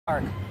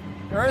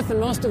Earth and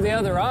most of the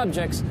other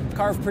objects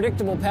carve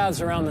predictable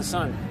paths around the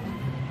sun.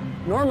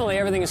 Normally,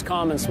 everything is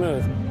calm and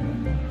smooth.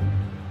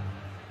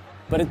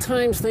 But at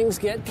times, things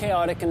get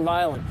chaotic and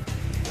violent.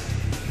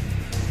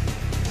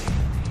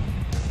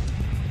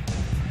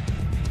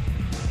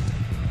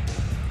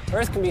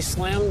 Earth can be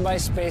slammed by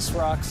space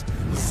rocks,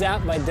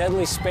 zapped by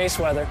deadly space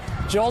weather,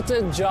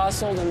 jolted,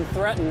 jostled, and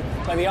threatened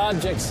by the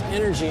object's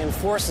energy and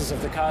forces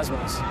of the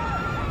cosmos.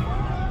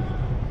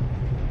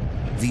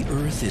 The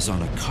Earth is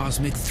on a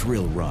cosmic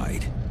thrill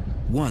ride,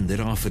 one that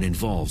often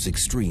involves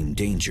extreme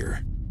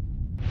danger.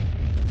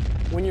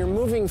 When you're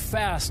moving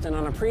fast and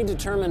on a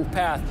predetermined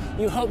path,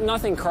 you hope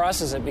nothing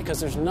crosses it because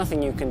there's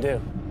nothing you can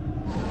do.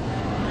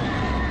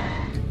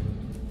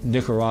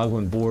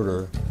 Nicaraguan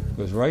border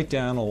goes right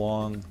down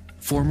along.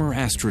 Former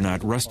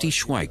astronaut Rusty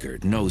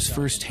Schweikert knows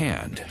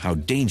firsthand how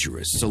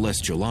dangerous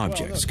celestial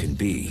objects can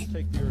be.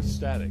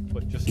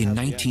 In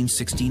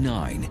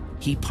 1969,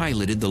 he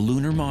piloted the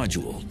lunar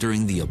module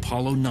during the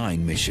Apollo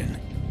 9 mission.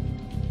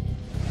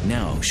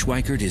 Now,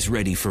 Schweikert is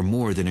ready for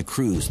more than a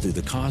cruise through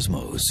the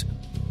cosmos.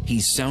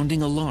 He's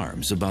sounding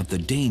alarms about the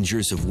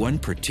dangers of one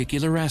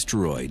particular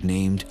asteroid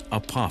named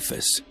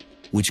Apophis,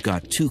 which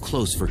got too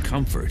close for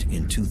comfort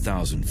in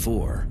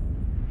 2004.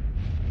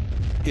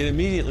 It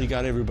immediately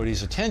got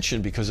everybody's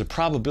attention because the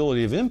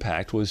probability of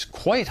impact was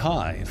quite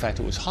high. In fact,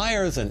 it was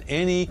higher than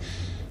any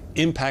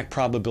impact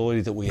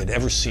probability that we had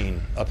ever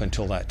seen up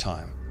until that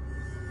time.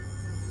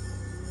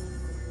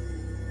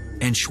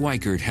 And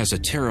Schweikert has a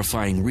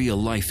terrifying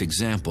real-life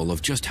example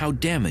of just how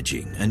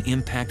damaging an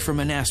impact from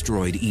an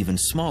asteroid even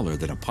smaller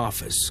than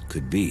Apophis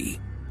could be.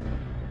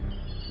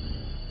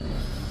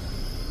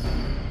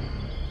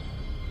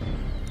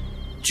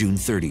 June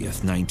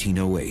 30th,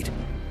 1908,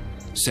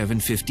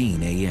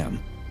 7:15 a.m.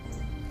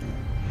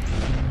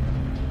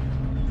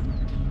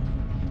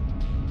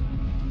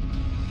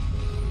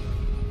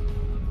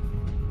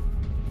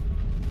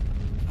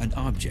 An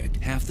object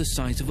half the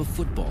size of a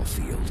football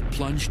field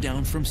plunged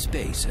down from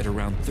space at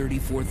around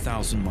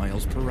 34,000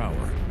 miles per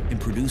hour and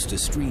produced a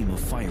stream of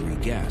fiery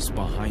gas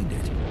behind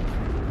it.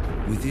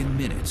 Within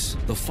minutes,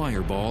 the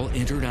fireball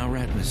entered our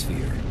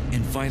atmosphere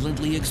and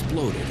violently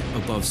exploded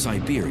above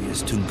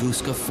Siberia's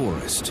Tunguska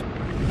forest.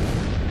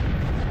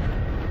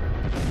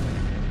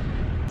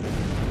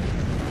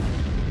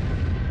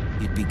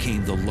 It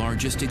became the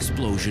largest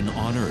explosion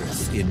on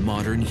Earth in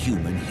modern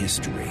human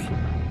history.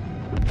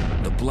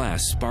 The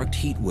blast sparked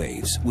heat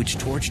waves, which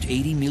torched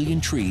 80 million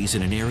trees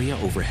in an area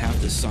over half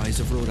the size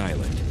of Rhode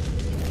Island.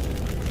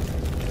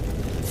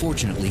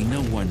 Fortunately,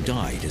 no one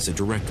died as a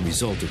direct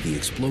result of the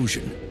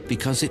explosion,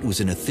 because it was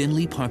in a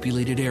thinly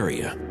populated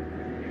area.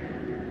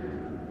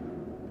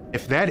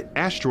 If that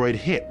asteroid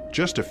hit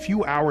just a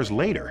few hours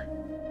later,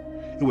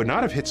 it would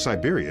not have hit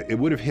Siberia, it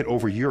would have hit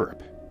over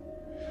Europe.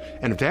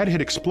 And if that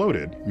had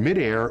exploded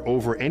midair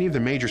over any of the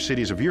major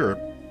cities of Europe,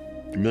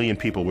 1 million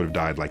people would have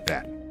died like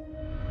that.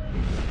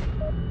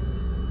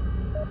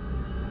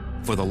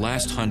 For the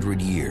last 100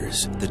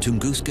 years, the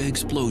Tunguska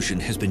explosion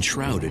has been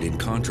shrouded in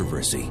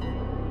controversy.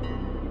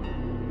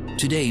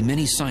 Today,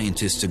 many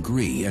scientists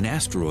agree an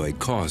asteroid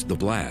caused the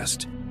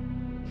blast.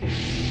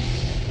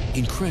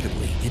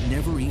 Incredibly, it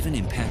never even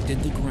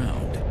impacted the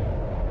ground.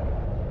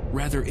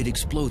 Rather, it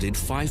exploded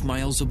 5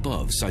 miles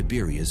above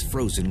Siberia's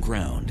frozen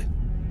ground.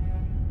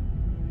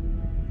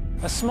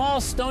 A small,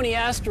 stony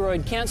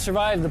asteroid can't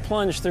survive the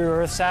plunge through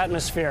Earth's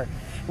atmosphere.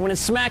 When it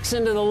smacks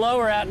into the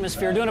lower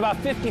atmosphere, doing about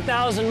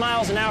 50,000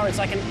 miles an hour, it's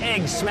like an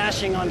egg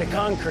smashing onto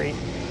concrete.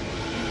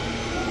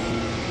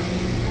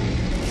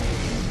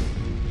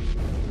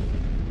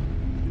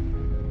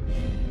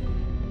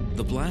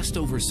 The blast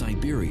over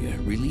Siberia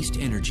released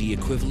energy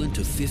equivalent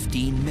to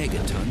 15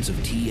 megatons of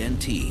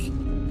TNT,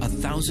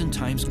 1,000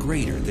 times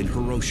greater than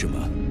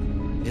Hiroshima.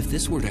 If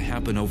this were to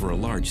happen over a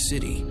large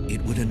city,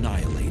 it would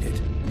annihilate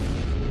it.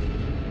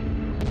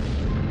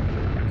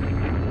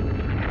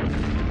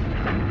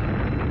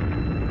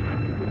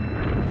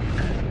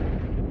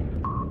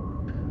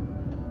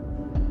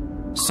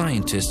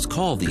 Scientists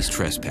call these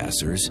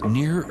trespassers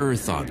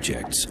near-Earth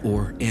objects,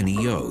 or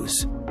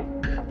NEOs.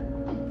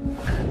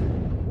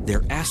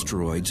 They're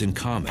asteroids and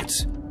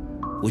comets,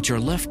 which are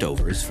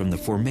leftovers from the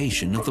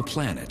formation of the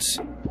planets.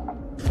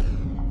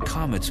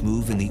 Comets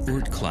move in the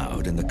Oort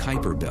cloud and the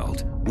Kuiper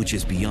belt, which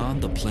is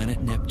beyond the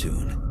planet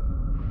Neptune.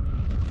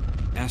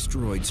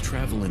 Asteroids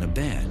travel in a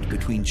band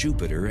between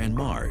Jupiter and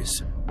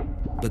Mars,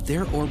 but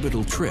their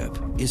orbital trip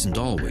isn't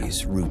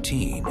always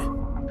routine.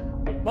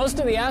 Most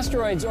of the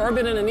asteroids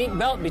orbit in a neat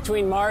belt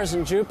between Mars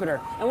and Jupiter,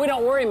 and we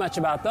don't worry much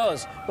about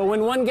those. But when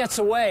one gets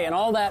away and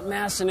all that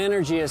mass and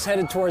energy is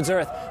headed towards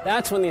Earth,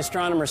 that's when the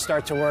astronomers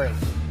start to worry.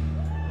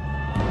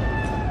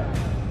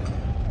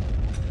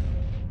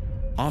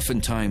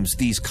 Oftentimes,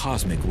 these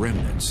cosmic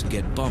remnants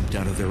get bumped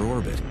out of their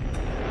orbit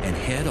and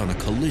head on a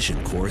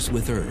collision course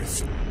with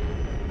Earth.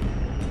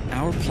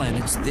 Our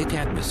planet's thick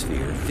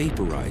atmosphere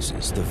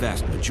vaporizes the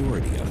vast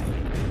majority of them.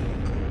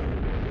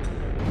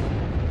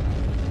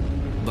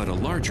 But a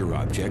larger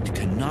object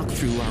can knock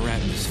through our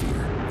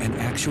atmosphere and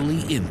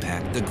actually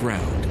impact the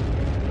ground.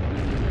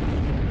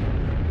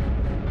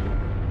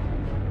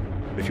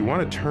 If you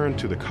want to turn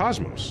to the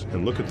cosmos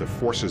and look at the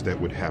forces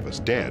that would have us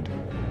dead,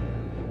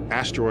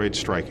 asteroids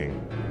striking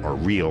are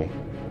real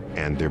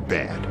and they're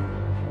bad.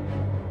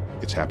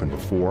 It's happened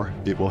before,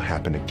 it will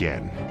happen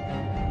again.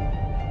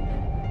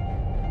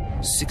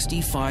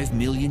 65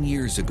 million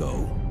years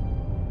ago,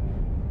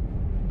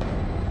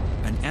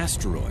 an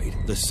asteroid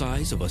the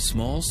size of a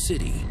small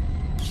city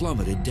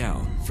plummeted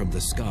down from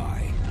the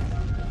sky.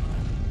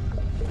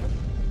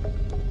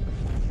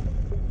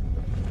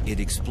 It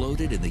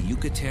exploded in the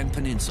Yucatan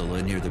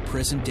Peninsula near the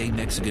present-day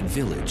Mexican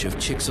village of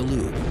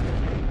Chicxulub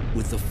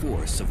with the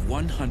force of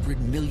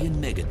 100 million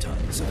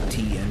megatons of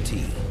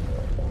TNT.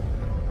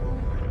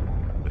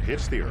 It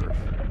hits the Earth,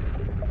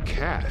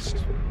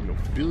 casts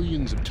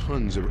billions of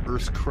tons of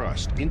Earth's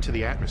crust into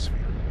the atmosphere,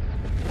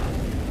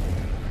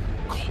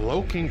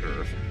 cloaking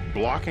Earth,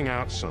 blocking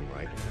out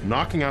sunlight,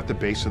 knocking out the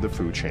base of the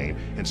food chain,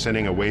 and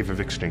sending a wave of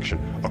extinction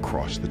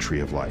across the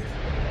tree of life.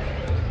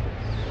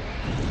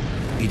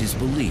 It is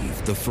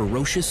believed the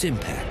ferocious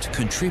impact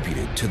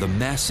contributed to the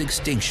mass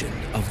extinction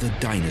of the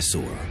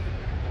dinosaur.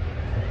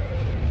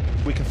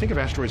 We can think of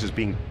asteroids as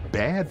being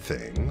bad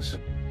things,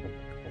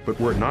 but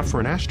were it not for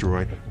an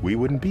asteroid, we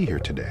wouldn't be here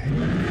today.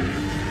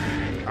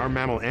 Our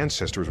mammal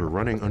ancestors were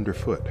running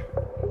underfoot,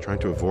 trying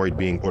to avoid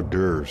being hors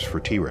d'oeuvres for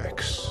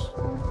T-Rex.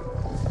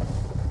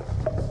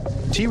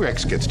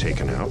 T-Rex gets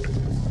taken out.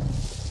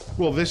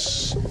 Well,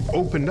 this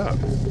opened up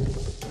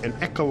an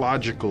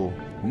ecological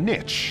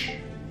niche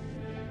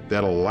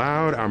that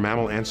allowed our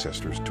mammal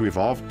ancestors to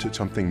evolve to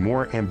something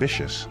more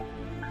ambitious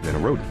than a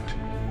rodent.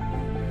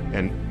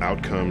 And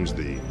out comes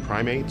the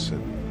primates,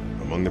 and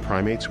among the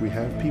primates we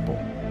have people.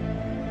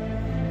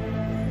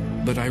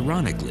 But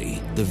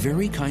ironically, the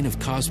very kind of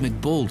cosmic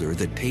boulder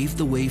that paved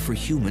the way for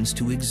humans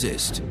to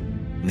exist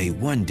may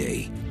one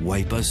day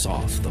wipe us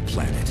off the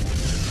planet.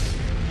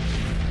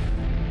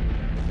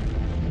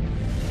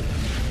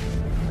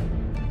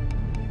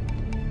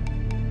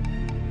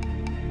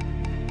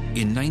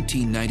 In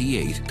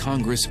 1998,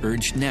 Congress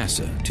urged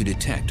NASA to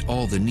detect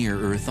all the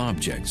near-Earth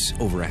objects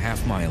over a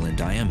half-mile in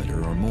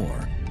diameter or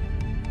more.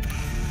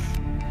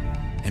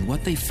 And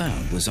what they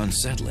found was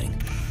unsettling.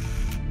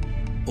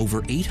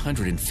 Over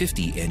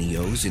 850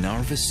 NEOs in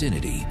our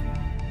vicinity.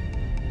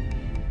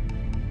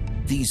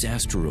 These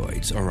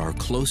asteroids are our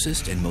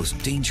closest and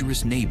most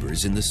dangerous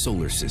neighbors in the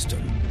solar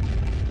system.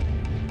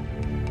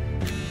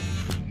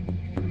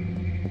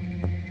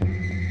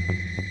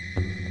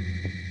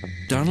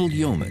 Donald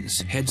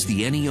Yeomans heads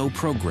the NEO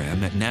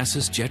program at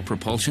NASA's Jet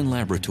Propulsion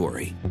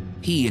Laboratory.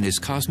 He and his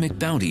cosmic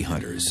bounty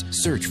hunters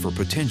search for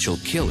potential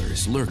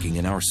killers lurking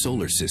in our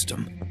solar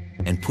system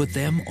and put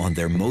them on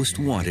their most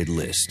wanted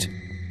list.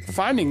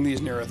 Finding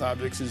these near-Earth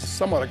objects is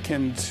somewhat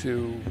akin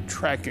to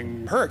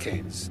tracking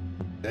hurricanes.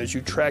 As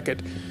you track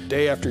it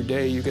day after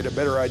day, you get a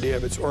better idea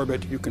of its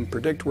orbit. You can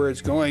predict where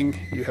it's going.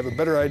 You have a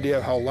better idea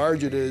of how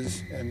large it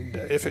is and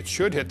if it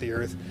should hit the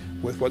Earth,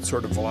 with what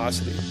sort of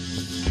velocity.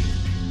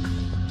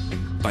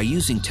 By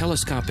using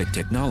telescopic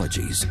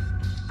technologies,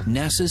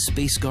 NASA's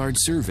Space Guard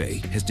survey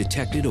has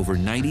detected over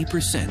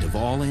 90% of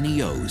all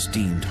NEOs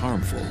deemed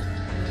harmful.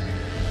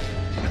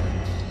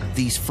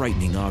 These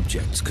frightening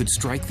objects could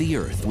strike the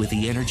Earth with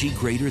the energy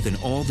greater than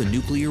all the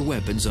nuclear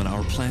weapons on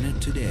our planet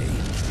today.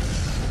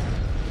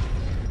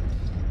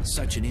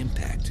 Such an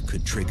impact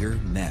could trigger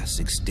mass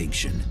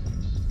extinction.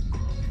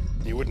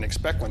 You wouldn't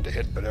expect one to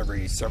hit but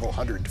every several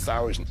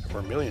 100,000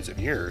 or millions of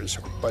years.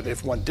 But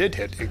if one did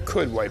hit, it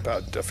could wipe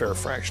out a fair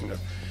fraction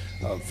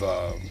of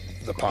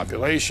the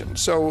population.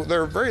 So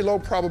they're very low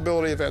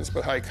probability events,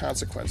 but high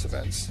consequence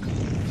events.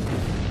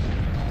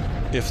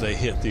 If they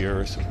hit the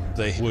Earth,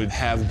 they would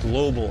have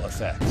global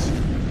effects.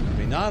 I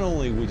mean, not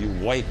only would you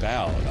wipe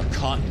out a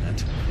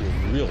continent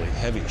with really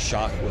heavy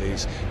shock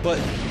waves, but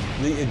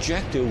the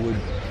ejecta would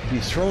be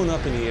thrown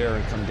up in the air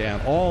and come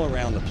down all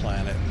around the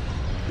planet.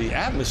 The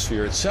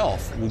atmosphere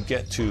itself would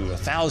get to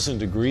 1,000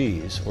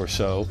 degrees or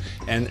so,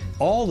 and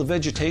all the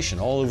vegetation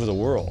all over the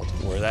world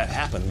where that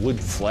happened would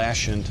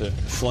flash into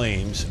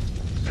flames.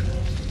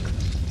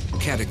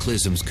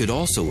 Cataclysms could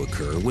also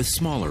occur with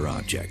smaller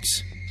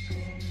objects.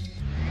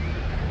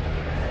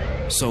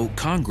 So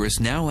Congress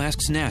now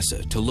asks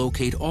NASA to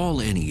locate all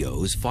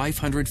NEOs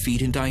 500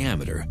 feet in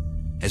diameter,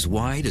 as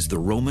wide as the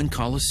Roman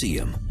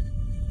Colosseum.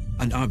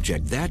 An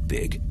object that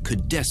big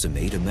could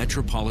decimate a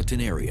metropolitan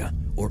area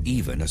or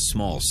even a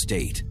small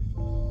state.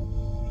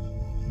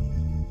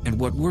 And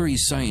what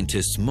worries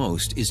scientists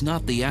most is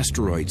not the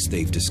asteroids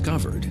they've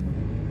discovered,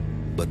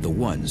 but the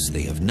ones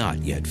they have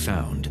not yet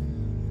found.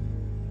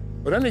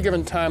 At any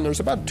given time, there's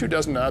about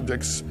 24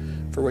 objects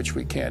for which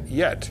we can't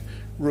yet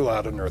rule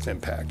out an Earth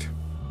impact.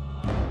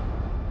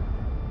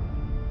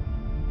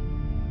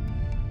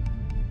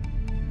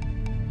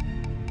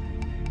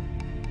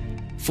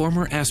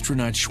 Former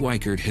astronaut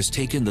Schweikert has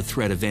taken the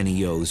threat of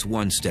NEOs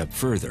one step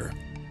further.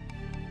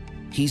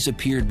 He's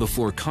appeared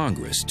before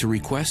Congress to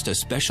request a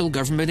special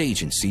government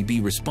agency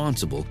be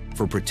responsible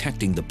for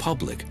protecting the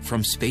public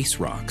from space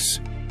rocks.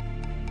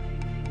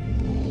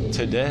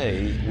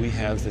 Today, we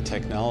have the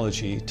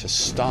technology to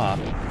stop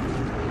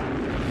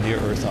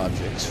near-Earth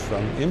objects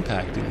from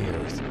impacting the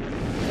Earth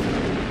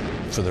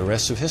for the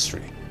rest of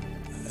history.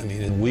 I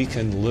mean, and we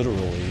can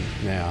literally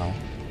now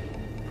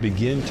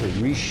begin to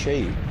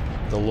reshape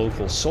the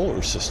local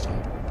solar system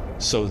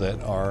so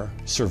that our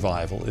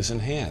survival is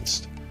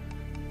enhanced.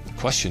 The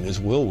question is,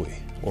 will we?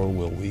 Or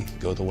will we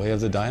go the way of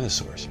the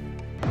dinosaurs?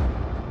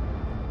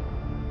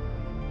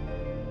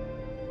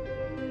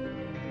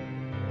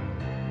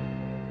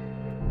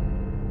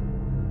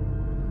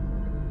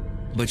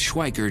 But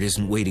Schweikert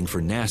isn't waiting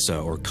for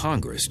NASA or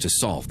Congress to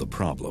solve the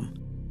problem.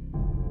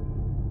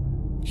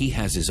 He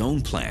has his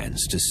own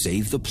plans to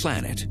save the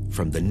planet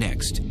from the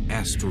next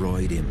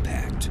asteroid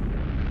impact.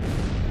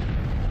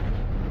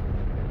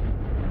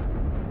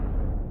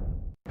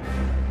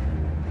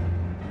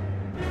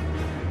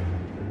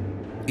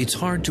 It's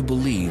hard to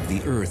believe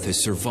the Earth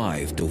has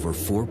survived over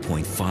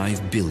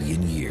 4.5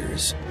 billion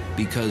years,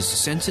 because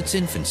since its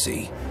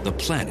infancy, the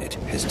planet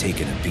has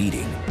taken a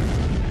beating.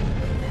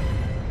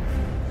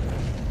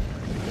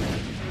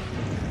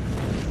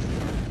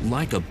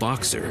 Like a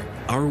boxer,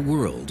 our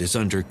world is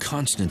under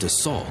constant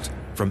assault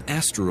from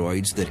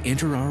asteroids that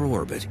enter our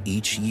orbit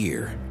each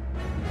year.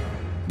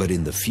 But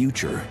in the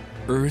future,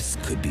 Earth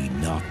could be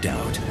knocked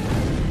out.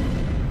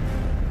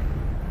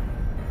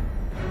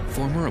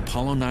 Former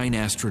Apollo 9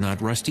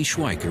 astronaut Rusty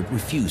Schweikert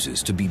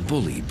refuses to be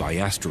bullied by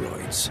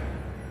asteroids.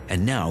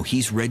 And now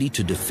he's ready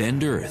to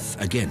defend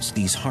Earth against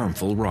these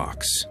harmful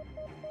rocks.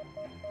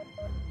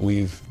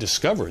 We've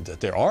discovered that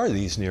there are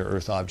these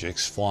near-Earth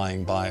objects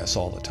flying by us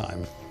all the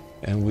time.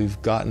 And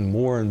we've gotten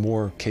more and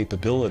more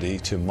capability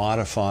to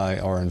modify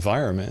our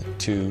environment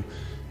to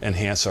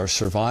enhance our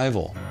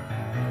survival.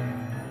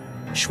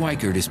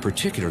 Schweikert is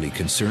particularly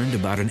concerned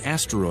about an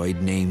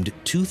asteroid named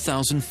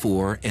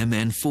 2004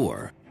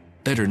 MN4,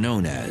 better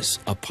known as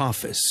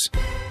Apophis.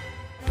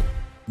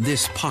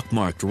 This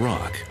pockmarked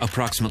rock,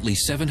 approximately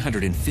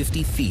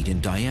 750 feet in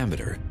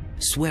diameter,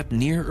 swept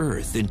near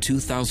Earth in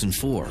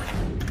 2004.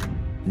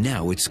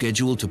 Now it's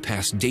scheduled to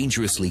pass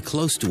dangerously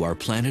close to our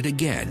planet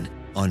again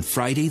on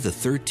Friday the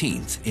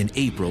 13th in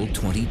April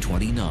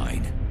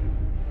 2029.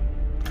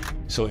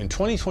 So in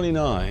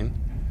 2029,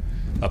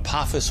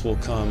 Apophis will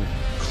come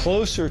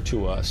closer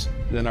to us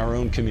than our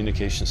own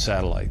communication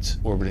satellites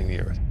orbiting the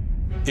Earth.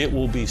 It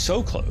will be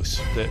so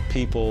close that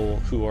people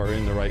who are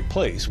in the right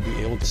place will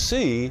be able to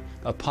see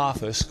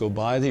Apophis go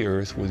by the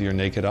Earth with your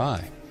naked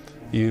eye.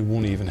 You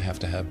won't even have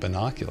to have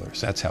binoculars.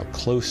 That's how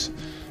close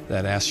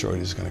that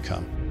asteroid is going to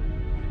come.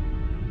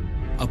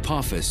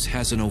 Apophis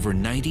has an over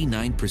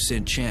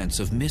 99% chance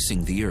of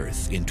missing the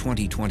Earth in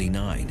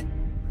 2029.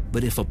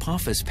 But if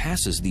Apophis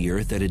passes the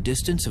Earth at a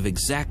distance of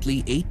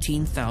exactly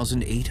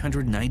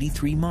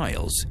 18,893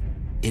 miles,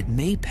 it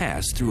may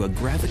pass through a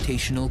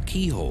gravitational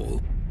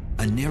keyhole,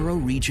 a narrow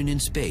region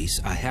in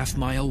space a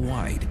half-mile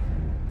wide.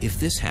 If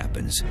this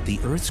happens, the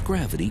Earth's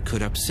gravity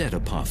could upset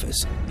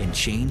Apophis and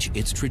change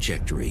its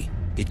trajectory.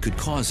 It could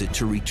cause it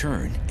to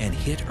return and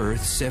hit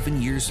Earth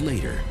 7 years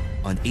later,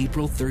 on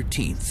April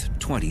 13th,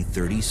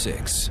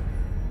 2036.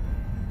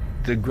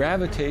 The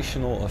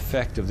gravitational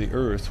effect of the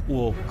Earth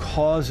will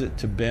cause it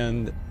to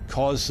bend,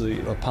 cause the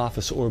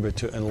Apophis orbit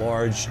to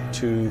enlarge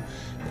to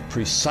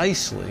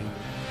precisely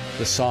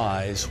the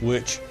size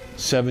which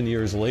 7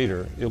 years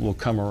later it will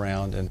come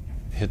around and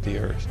hit the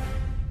Earth.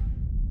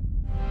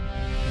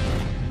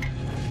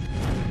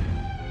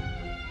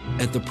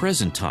 At the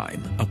present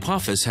time,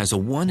 Apophis has a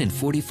 1 in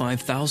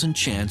 45,000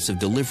 chance of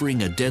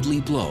delivering a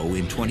deadly blow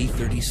in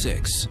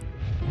 2036.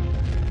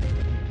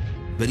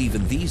 But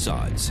even these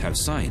odds have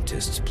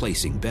scientists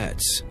placing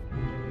bets.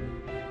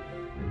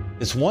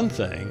 It's one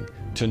thing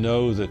to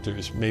know that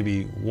there's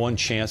maybe 1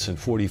 chance in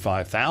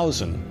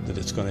 45,000 that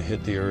it's going to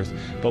hit the Earth,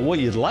 but what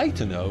you'd like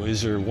to know,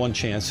 is there 1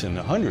 chance in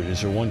 100?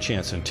 Is there 1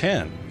 chance in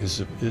 10?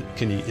 Is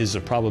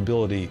the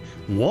probability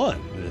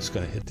 1 that it's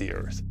going to hit the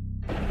Earth?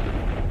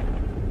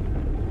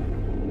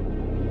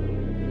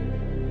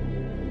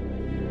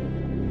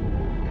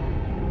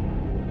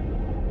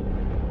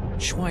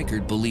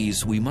 Schweikert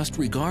believes we must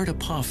regard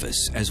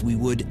Apophis as we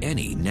would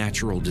any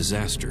natural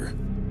disaster.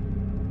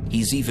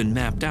 He's even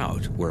mapped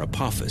out where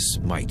Apophis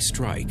might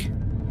strike.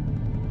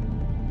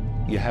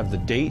 You have the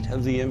date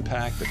of the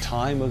impact, the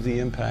time of the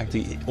impact,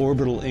 the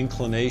orbital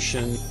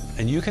inclination,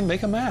 and you can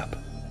make a map.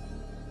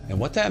 And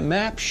what that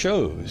map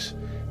shows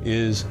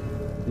is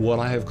what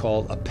I have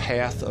called a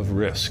path of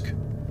risk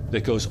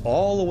that goes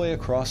all the way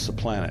across the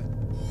planet.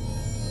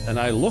 And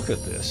I look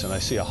at this and I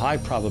see a high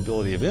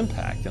probability of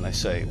impact and I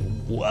say,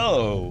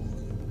 whoa,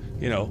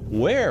 you know,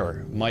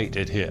 where might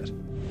it hit?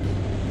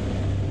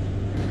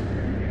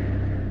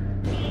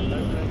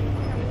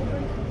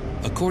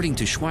 According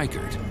to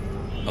Schweikert,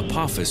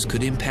 Apophis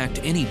could impact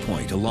any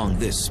point along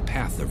this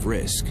path of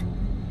risk.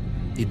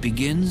 It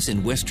begins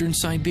in western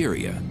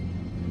Siberia,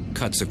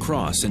 cuts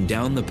across and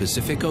down the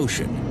Pacific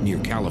Ocean near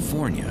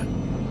California.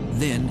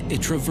 Then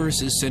it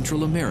traverses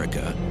Central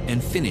America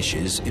and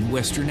finishes in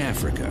Western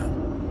Africa.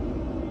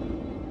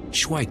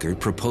 Schweikert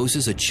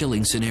proposes a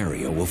chilling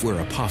scenario of where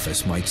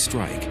Apophis might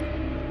strike.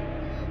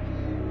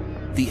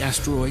 The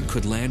asteroid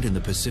could land in the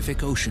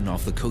Pacific Ocean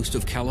off the coast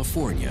of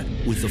California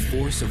with the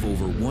force of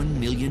over 1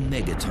 million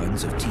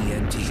megatons of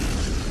TNT.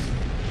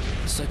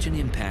 Such an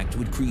impact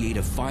would create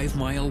a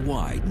 5-mile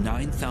wide,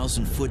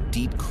 9,000-foot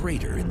deep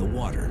crater in the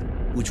water,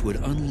 which would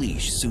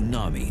unleash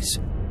tsunamis.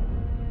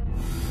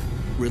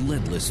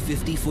 Relentless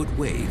 50-foot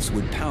waves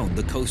would pound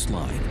the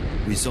coastline,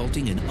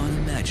 resulting in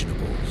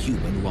unimaginable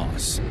human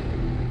loss.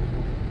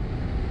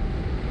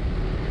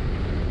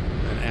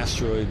 An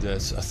asteroid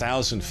that's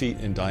 1,000 feet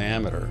in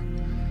diameter,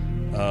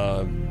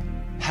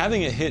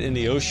 having it hit in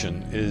the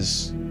ocean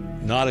is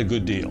not a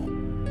good deal.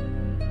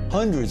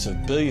 Hundreds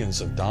of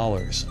billions of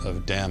dollars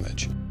of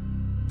damage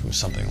from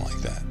something like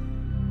that.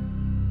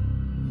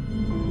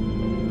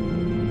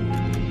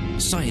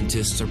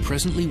 Scientists are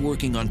presently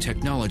working on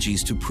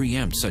technologies to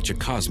preempt such a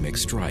cosmic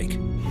strike.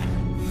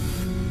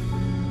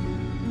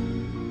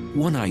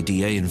 One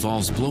idea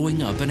involves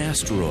blowing up an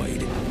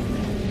asteroid.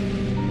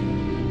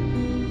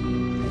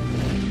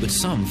 But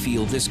some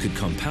feel this could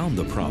compound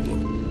the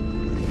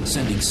problem,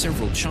 sending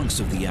several chunks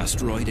of the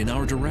asteroid in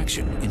our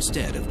direction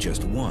instead of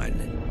just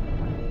one.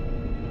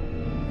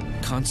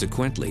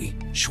 Consequently,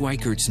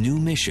 Schweikert's new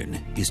mission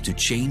is to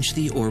change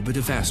the orbit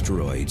of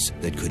asteroids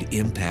that could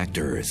impact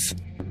Earth.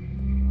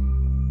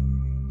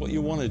 What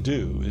you want to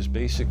do is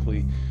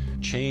basically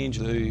change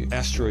the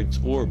asteroid's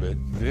orbit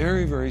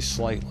very, very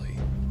slightly.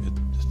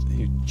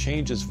 You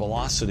change its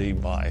velocity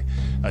by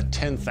a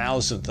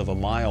 10,000th of a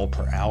mile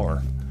per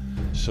hour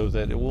so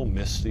that it will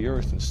miss the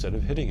Earth instead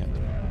of hitting it.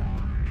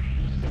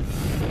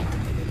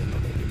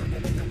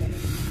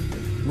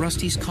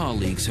 Rusty's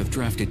colleagues have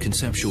drafted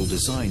conceptual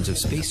designs of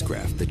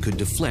spacecraft that could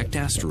deflect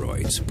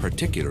asteroids,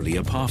 particularly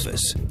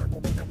Apophis.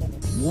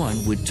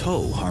 One would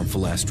tow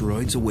harmful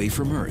asteroids away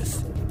from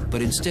Earth.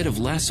 But instead of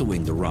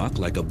lassoing the rock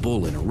like a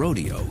bull in a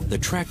rodeo, the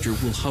tractor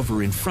will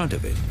hover in front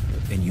of it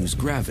and use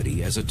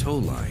gravity as a tow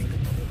line.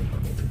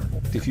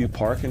 If you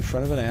park in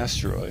front of an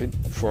asteroid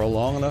for a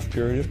long enough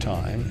period of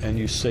time and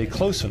you stay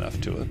close enough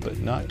to it but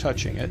not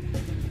touching it,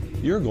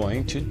 you're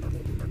going to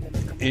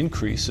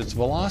increase its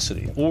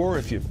velocity. Or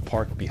if you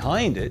park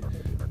behind it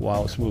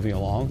while it's moving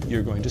along,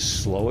 you're going to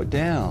slow it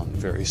down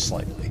very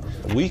slightly.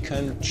 We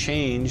can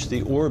change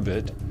the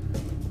orbit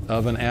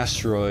of an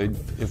asteroid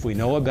if we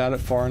know about it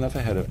far enough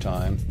ahead of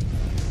time.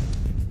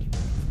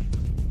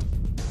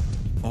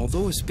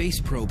 Although a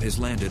space probe has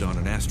landed on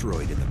an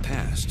asteroid in the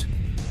past,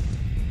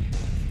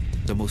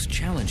 the most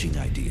challenging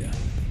idea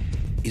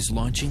is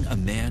launching a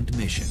manned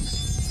mission.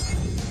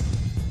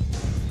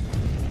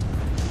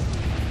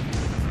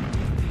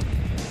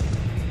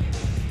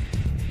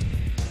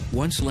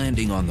 Once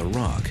landing on the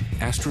rock,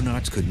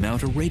 astronauts could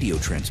mount a radio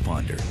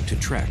transponder to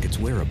track its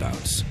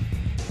whereabouts.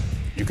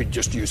 You could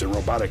just use a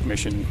robotic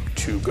mission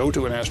to go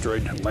to an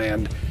asteroid,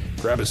 land,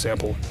 grab a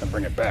sample, and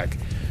bring it back.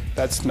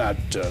 That's not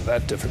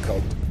that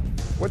difficult.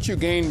 What you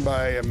gain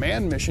by a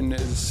manned mission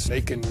is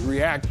they can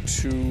react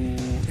to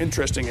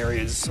interesting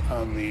areas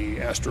on the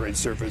asteroid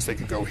surface. They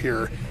could go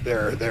here,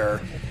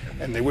 there,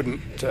 and they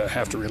wouldn't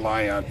have to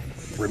rely on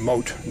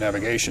remote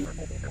navigation.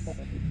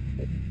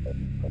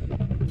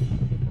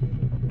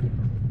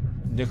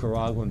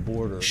 Nicaraguan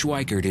border.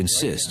 Schweikert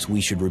insists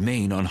we should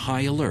remain on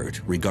high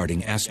alert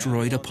regarding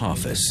asteroid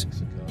Apophis,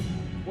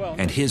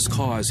 and his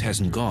cause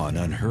hasn't gone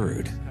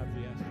unheard.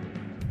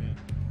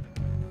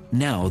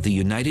 Now the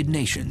United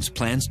Nations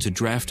plans to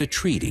draft a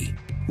treaty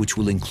which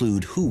will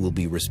include who will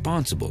be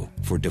responsible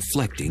for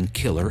deflecting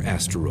killer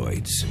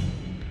asteroids.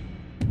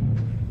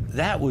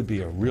 That would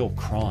be a real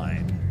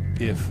crime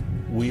if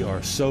we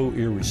are so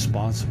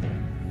irresponsible,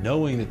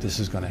 knowing that this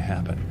is going to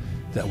happen,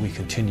 that we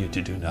continue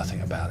to do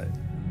nothing about it.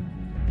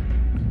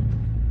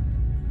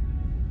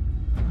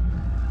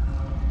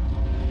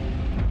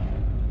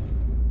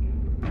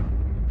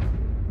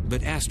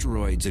 But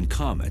asteroids and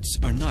comets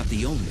are not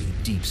the only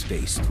deep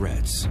space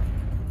threats.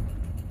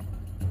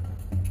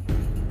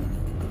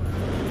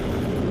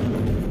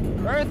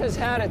 Earth has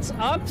had its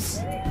ups,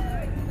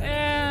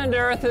 and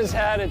Earth has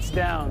had its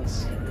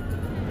downs.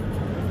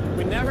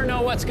 We never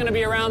know what's going to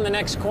be around the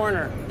next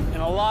corner,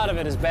 and a lot of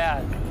it is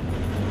bad.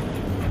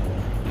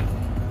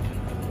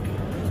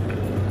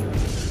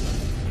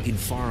 In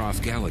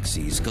far-off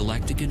galaxies,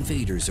 galactic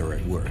invaders are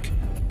at work,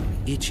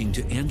 itching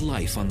to end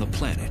life on the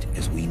planet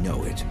as we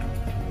know it.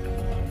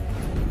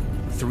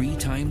 3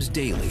 times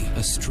daily,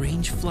 a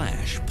strange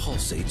flash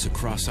pulsates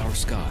across our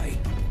sky.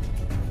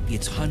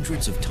 It's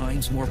hundreds of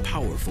times more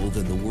powerful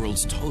than the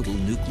world's total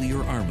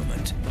nuclear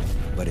armament,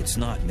 but it's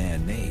not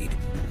man-made.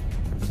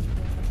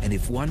 And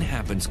if one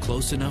happens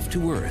close enough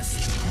to Earth,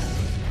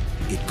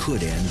 it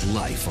could end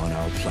life on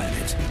our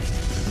planet.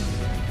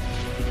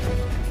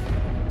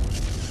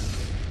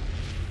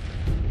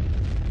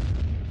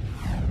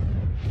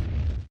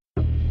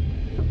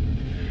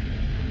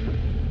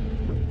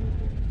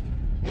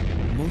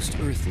 Most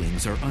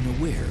Earthlings are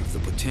unaware of the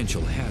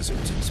potential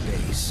hazards in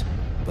space,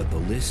 but the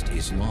list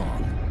is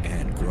long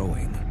and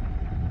growing.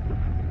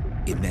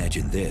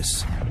 Imagine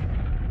this.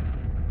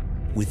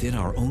 Within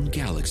our own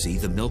galaxy,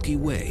 the Milky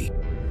Way,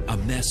 a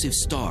massive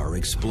star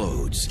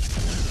explodes.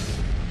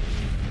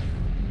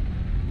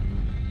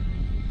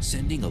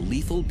 sending a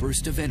lethal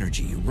burst of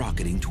energy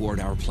rocketing toward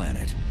our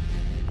planet.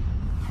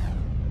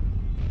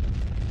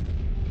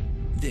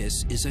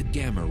 This is a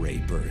gamma-ray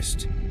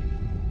burst,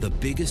 the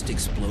biggest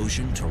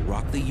explosion to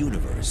rock the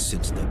universe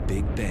since the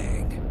Big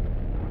Bang.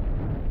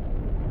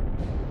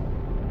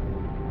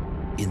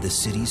 In the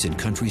cities and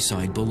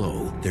countryside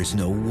below, there's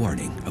no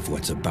warning of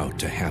what's about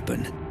to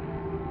happen.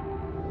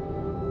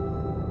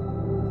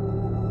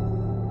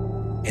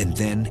 And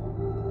then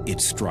it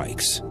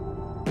strikes.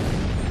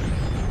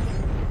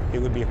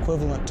 It would be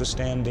equivalent to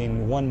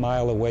standing 1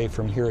 mile away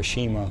from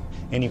Hiroshima,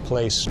 any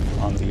place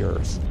on the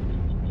Earth.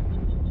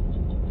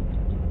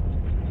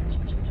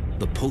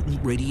 The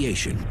potent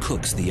radiation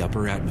cooks the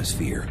upper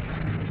atmosphere.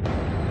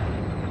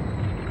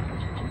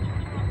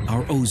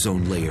 Our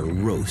ozone layer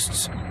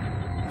roasts.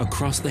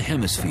 Across the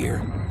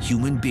hemisphere,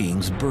 human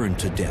beings burn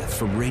to death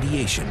from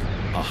radiation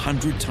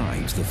 100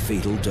 times the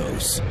fatal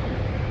dose.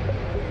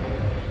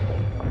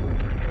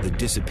 The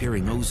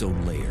disappearing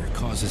ozone layer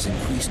causes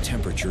increased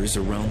temperatures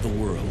around the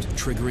world,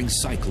 triggering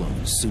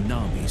cyclones,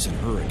 tsunamis, and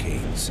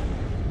hurricanes.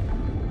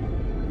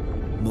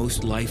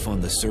 Most life on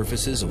the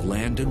surfaces of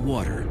land and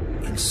water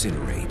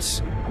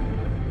incinerates.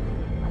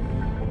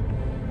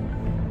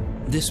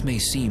 This may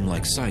seem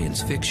like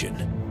science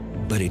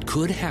fiction, but it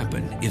could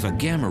happen if a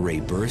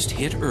gamma-ray burst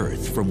hit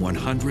Earth from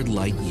 100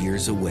 light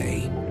years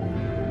away.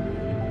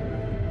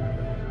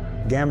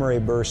 Gamma-ray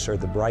bursts are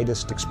the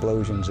brightest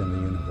explosions in the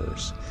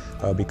universe.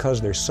 Because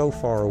they're so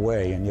far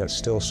away and yet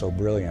still so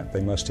brilliant,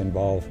 they must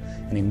involve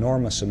an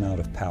enormous amount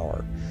of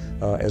power.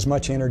 As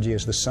much energy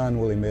as the sun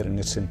will emit in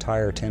its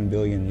entire 10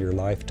 billion year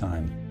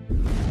lifetime.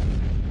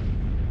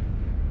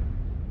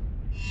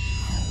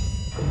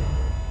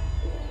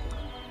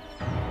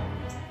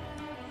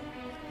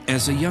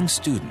 As a young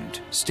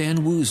student, Stan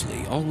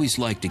Woosley always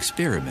liked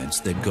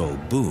experiments that go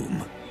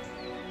boom.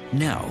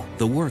 Now,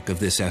 the work of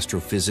this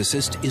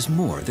astrophysicist is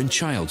more than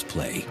child's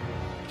play.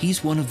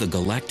 He's one of the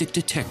galactic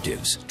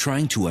detectives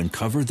trying to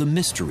uncover the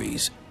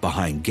mysteries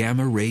behind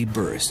gamma-ray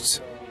bursts.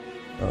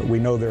 We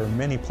know there are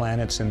many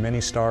planets and many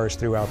stars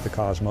throughout the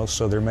cosmos,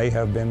 so there may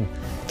have been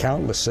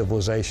countless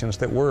civilizations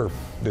that were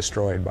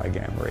destroyed by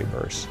gamma-ray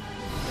bursts.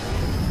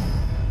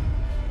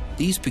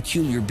 These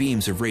peculiar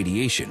beams of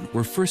radiation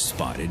were first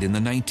spotted in the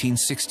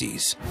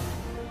 1960s.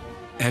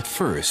 At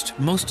first,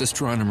 most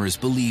astronomers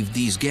believed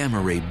these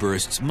gamma-ray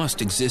bursts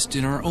must exist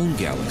in our own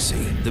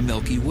galaxy, the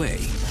Milky Way,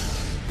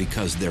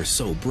 because they're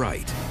so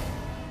bright.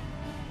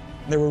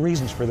 There were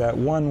reasons for that.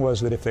 One was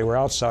that if they were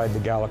outside the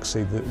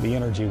galaxy, the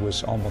energy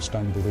was almost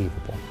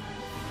unbelievable.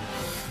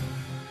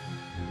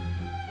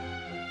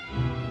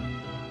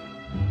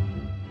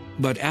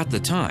 But at the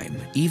time,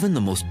 even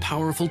the most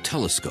powerful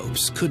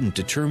telescopes couldn't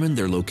determine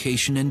their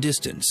location and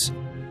distance,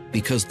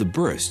 because the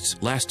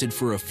bursts lasted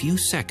for a few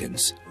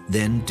seconds,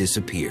 then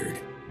disappeared.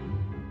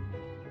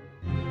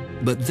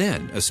 But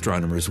then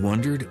astronomers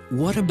wondered,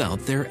 what about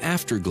their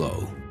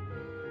afterglow?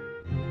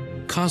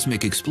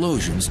 Cosmic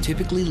explosions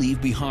typically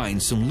leave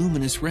behind some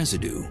luminous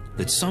residue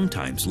that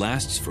sometimes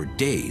lasts for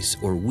days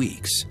or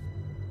weeks.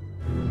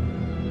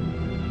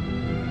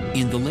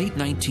 In the late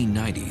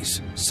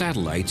 1990s,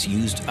 satellites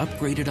used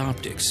upgraded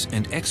optics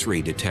and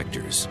X-ray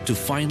detectors to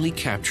finally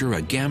capture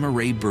a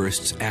gamma-ray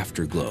burst's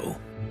afterglow.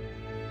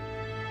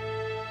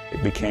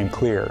 It became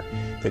clear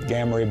that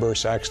gamma-ray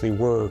bursts actually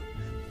were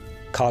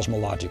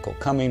cosmological,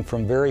 coming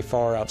from very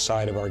far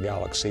outside of our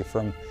galaxy,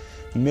 from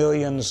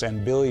millions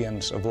and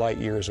billions of light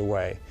years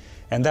away.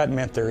 And that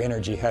meant their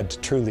energy had to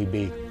truly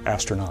be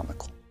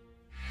astronomical.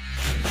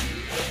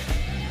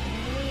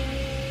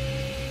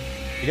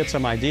 To get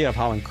some idea of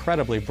how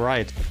incredibly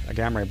bright a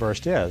gamma-ray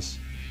burst is,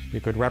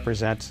 you could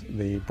represent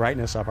the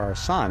brightness of our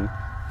sun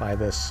by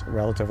this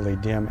relatively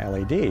dim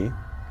LED,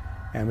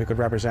 and we could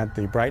represent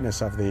the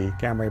brightness of the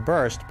gamma-ray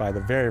burst by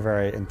the very,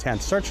 very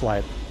intense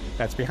searchlight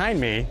that's behind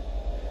me.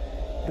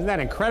 Isn't that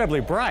incredibly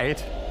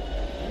bright?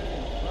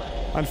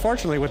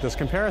 Unfortunately, with this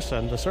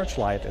comparison, the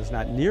searchlight is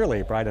not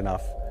nearly bright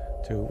enough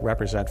to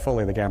represent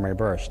fully the gamma-ray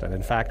burst, and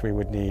in fact, we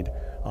would need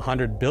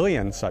 100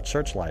 billion such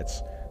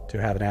searchlights to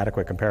have an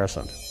adequate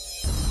comparison.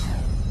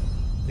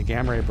 The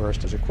gamma-ray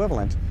burst is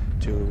equivalent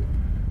to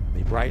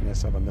the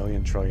brightness of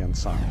 1,000,000 trillion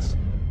suns.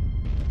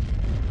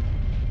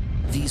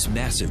 These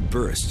massive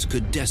bursts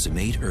could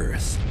decimate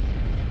Earth.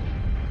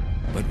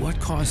 But what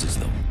causes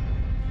them?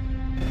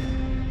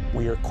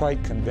 We are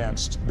quite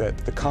convinced that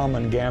the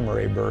common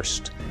gamma-ray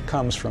burst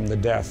comes from the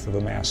death of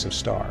a massive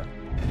star,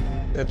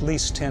 at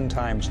least 10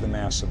 times the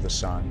mass of the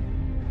sun.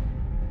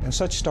 And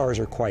such stars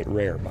are quite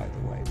rare, by the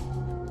way.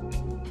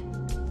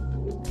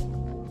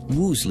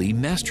 Woosley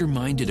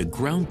masterminded a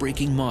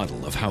groundbreaking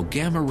model of how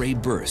gamma-ray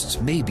bursts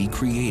may be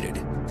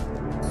created.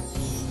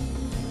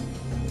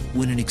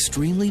 When an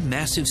extremely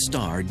massive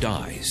star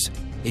dies,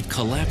 it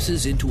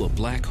collapses into a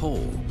black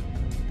hole.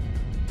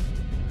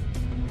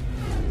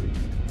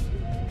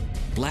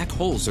 Black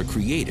holes are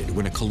created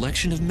when a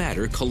collection of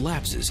matter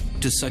collapses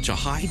to such a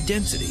high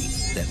density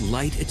that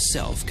light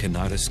itself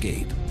cannot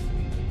escape.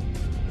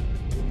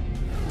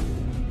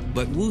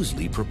 But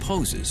Woosley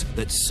proposes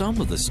that some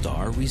of the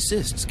star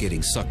resists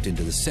getting sucked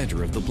into the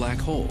center of the black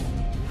hole.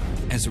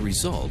 As a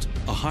result,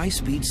 a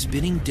high-speed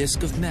spinning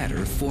disk of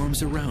matter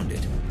forms around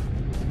it.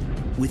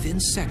 Within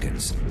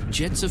seconds,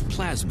 jets of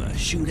plasma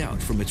shoot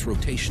out from its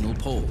rotational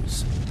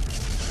poles.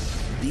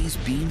 These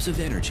beams of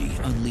energy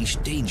unleash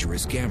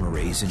dangerous gamma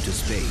rays into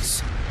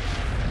space.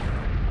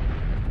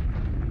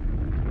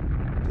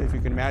 If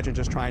you can imagine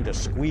just trying to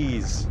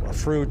squeeze a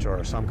fruit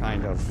or some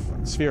kind of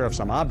sphere of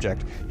some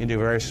object into a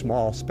very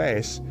small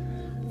space,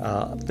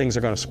 things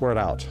are going to squirt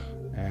out.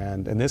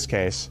 And in this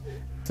case,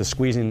 the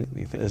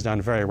squeezing is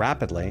done very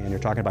rapidly, and you're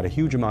talking about a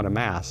huge amount of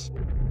mass.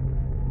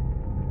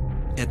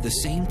 At the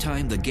same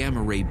time the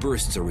gamma ray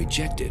bursts are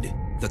ejected,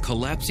 the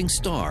collapsing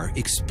star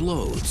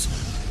explodes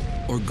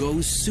or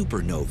goes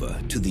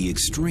supernova to the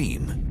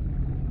extreme.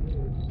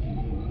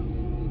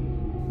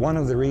 One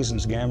of the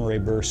reasons gamma ray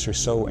bursts are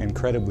so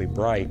incredibly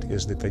bright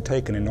is that they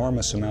take an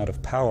enormous amount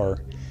of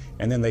power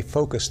and then they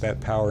focus that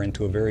power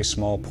into a very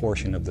small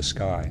portion of the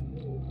sky.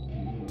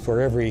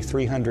 For every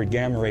 300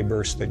 gamma ray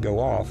bursts that go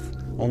off,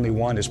 only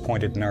one is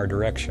pointed in our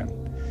direction,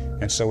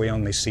 and so we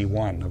only see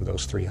one of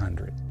those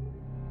 300.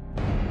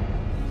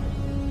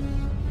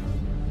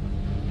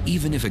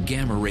 Even if a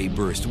gamma ray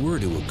burst were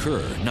to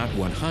occur not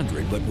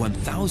 100 but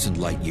 1,000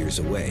 light years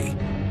away,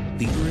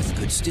 the Earth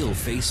could still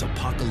face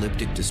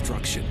apocalyptic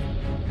destruction.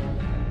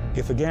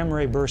 If a gamma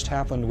ray burst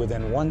happened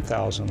within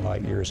 1,000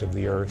 light years of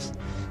the Earth,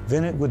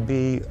 then it would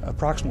be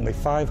approximately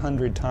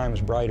 500 times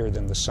brighter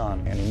than the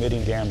Sun and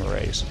emitting gamma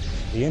rays.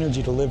 The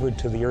energy delivered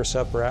to the Earth's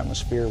upper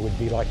atmosphere would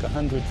be like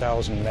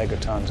 100,000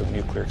 megatons of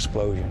nuclear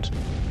explosions.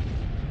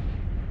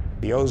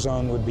 The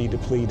ozone would be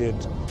depleted.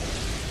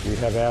 We'd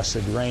have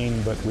acid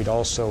rain, but we'd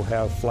also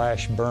have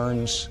flash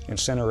burns,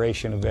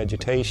 incineration of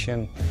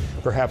vegetation,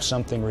 perhaps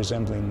something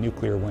resembling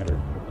nuclear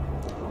winter.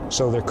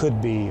 So there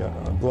could be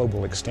a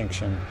global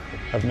extinction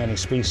of many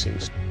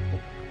species.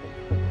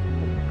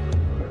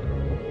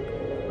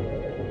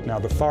 Now,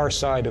 the far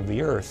side of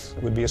the Earth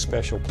would be a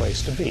special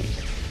place to be,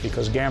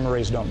 because gamma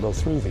rays don't go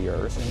through the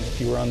Earth, and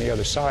if you were on the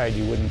other side,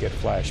 you wouldn't get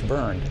flash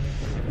burned.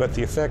 But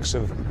the effects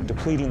of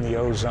depleting the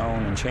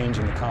ozone and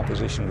changing the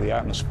composition of the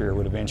atmosphere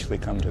would eventually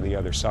come to the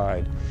other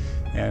side,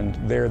 and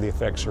there the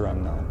effects are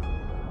unknown.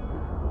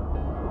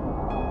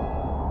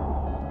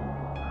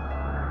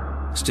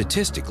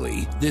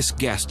 Statistically, this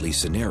ghastly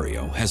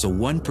scenario has a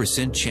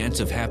 1%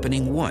 chance of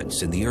happening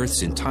once in the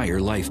Earth's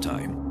entire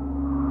lifetime.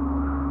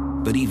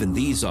 But even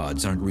these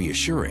odds aren't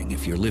reassuring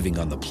if you're living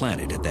on the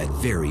planet at that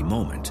very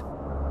moment.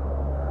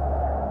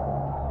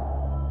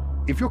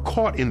 If you're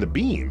caught in the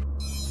beam,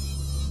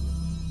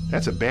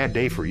 that's a bad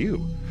day for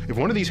you. If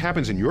one of these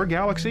happens in your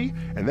galaxy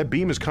and that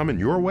beam is coming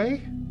your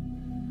way,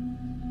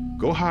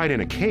 go hide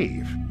in a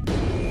cave,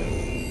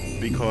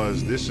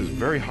 because this is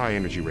very high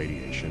energy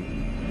radiation.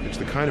 It's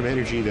the kind of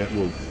energy that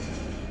will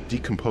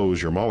decompose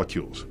your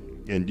molecules,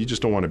 and you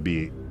just don't want to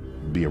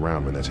be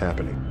around when that's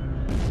happening.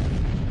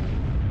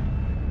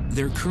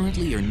 There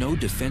currently are no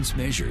defense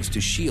measures to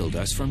shield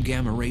us from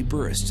gamma ray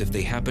bursts if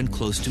they happen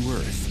close to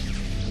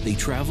Earth. They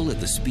travel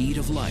at the speed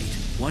of light,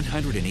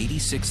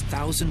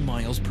 186,000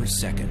 miles per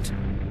second.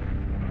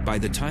 By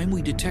the time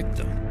we detect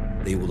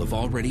them, they will have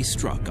already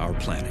struck our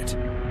planet.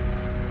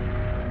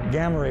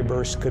 Gamma ray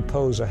bursts could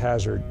pose a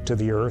hazard to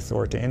the Earth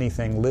or to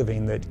anything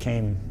living that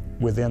came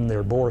within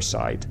their bore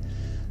site,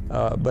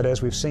 but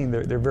as we've seen,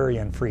 they're very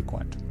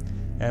infrequent.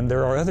 And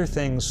there are other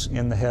things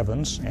in the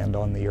heavens and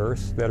on the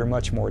Earth that are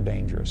much more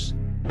dangerous.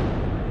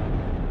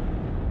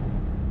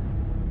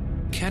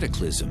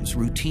 Cataclysms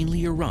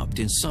routinely erupt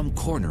in some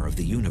corner of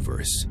the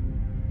universe.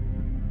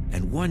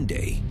 And one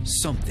day,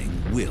 something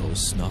will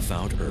snuff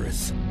out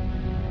Earth.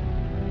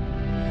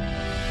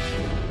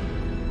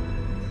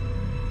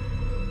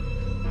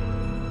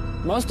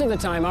 Most of the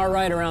time, our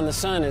ride around the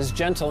sun is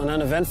gentle and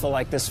uneventful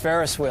like this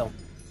Ferris wheel.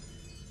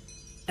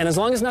 And as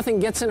long as nothing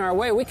gets in our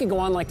way, we could go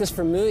on like this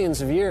for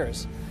millions of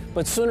years.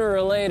 But sooner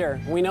or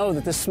later, we know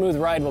that this smooth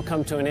ride will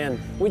come to an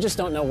end. We just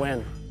don't know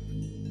when.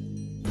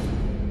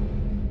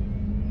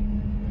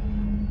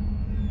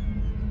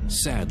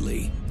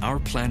 Sadly, our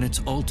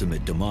planet's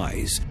ultimate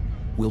demise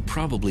will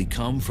probably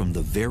come from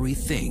the very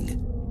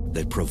thing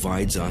that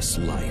provides us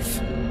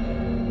life.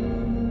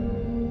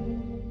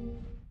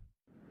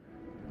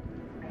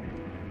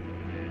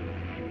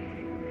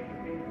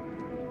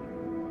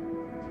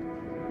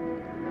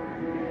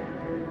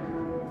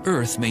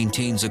 Earth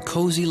maintains a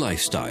cozy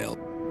lifestyle,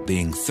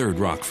 being third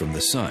rock from the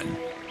sun.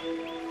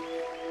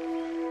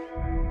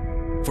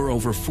 For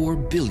over 4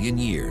 billion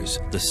years,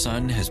 the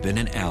sun has been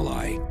an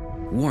ally,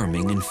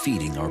 warming and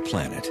feeding our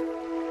planet.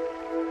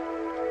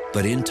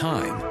 But in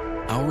time,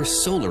 our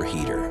solar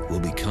heater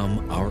will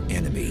become our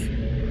enemy.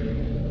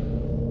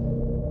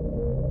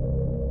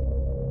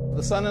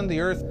 The sun and the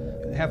Earth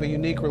have a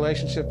unique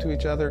relationship to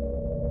each other.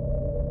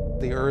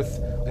 The Earth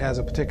has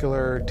a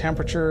particular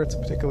temperature, it's a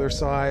particular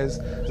size,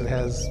 it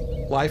has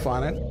life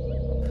on it,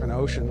 and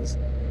oceans,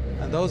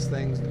 and those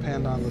things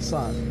depend on the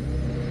sun.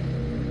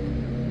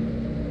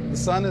 The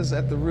sun is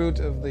at the root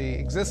of the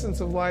existence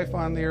of life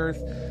on the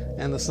Earth,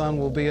 and the sun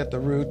will be at the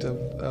root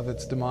of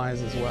its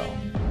demise as well.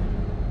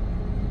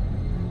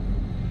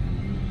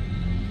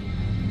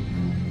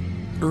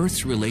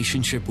 Earth's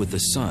relationship with the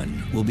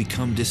sun will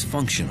become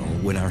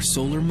dysfunctional when our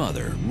solar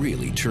mother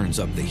really turns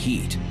up the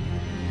heat.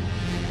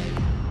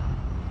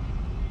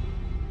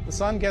 The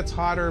sun gets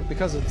hotter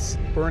because it's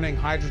burning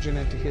hydrogen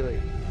into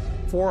helium.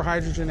 4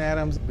 hydrogen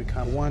atoms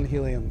become 1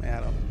 helium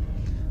atom.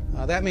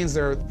 That means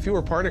there are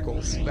fewer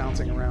particles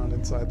bouncing around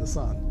inside the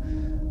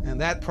sun. And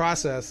that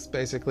process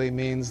basically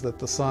means that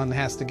the sun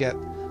has to get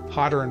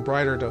hotter and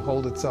brighter to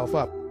hold itself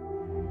up.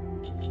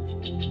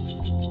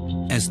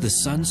 As the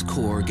sun's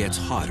core gets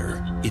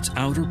hotter, its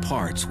outer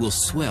parts will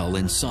swell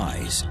in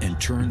size and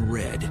turn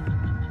red.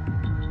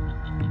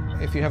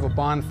 If you have a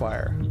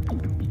bonfire,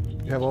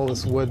 you have all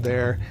this wood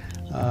there,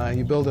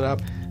 you build it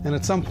up, and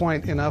at some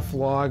point enough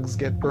logs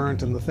get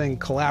burnt and the thing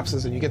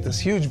collapses and you get this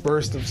huge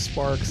burst of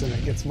sparks and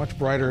it gets much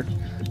brighter.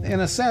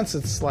 In a sense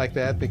it's like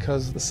that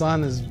because the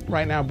sun is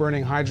right now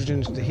burning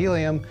hydrogen into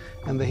helium,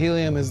 and the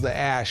helium is the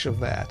ash of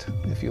that,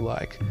 if you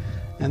like.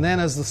 And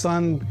then as the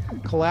sun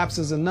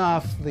collapses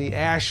enough, the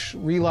ash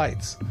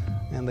relights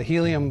and the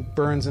helium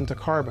burns into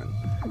carbon.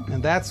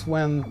 And that's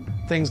when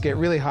things get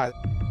really hot.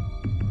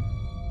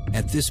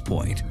 At this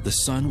point, the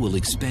sun will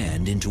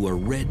expand into a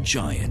red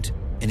giant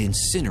and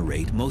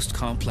incinerate most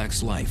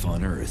complex life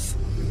on Earth.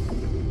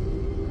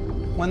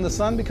 When the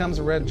sun becomes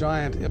a red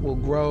giant, it will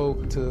grow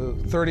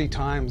to 30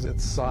 times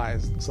its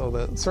size. So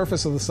the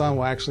surface of the sun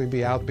will actually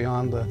be out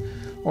beyond the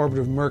orbit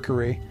of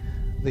Mercury.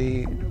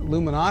 The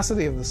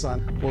luminosity of the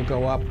sun will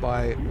go up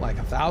by like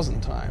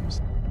 1,000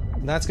 times.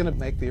 And that's going to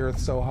make the Earth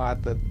so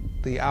hot that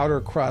the outer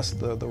crust,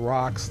 the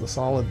rocks, the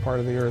solid part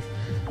of the Earth,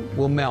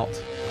 will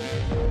melt.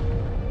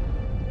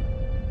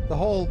 The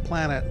whole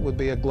planet would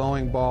be a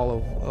glowing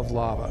ball of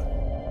lava.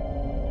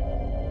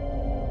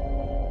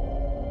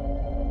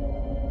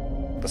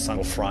 The sun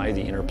will fry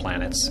the inner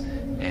planets,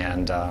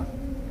 and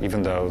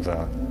even though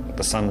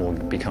the sun will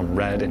become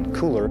red and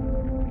cooler,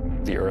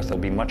 the Earth will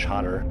be much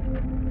hotter.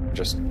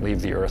 Just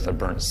leave the Earth a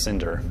burnt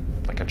cinder,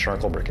 like a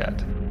charcoal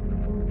briquette.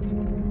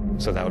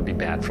 So that would be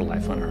bad for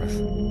life on Earth.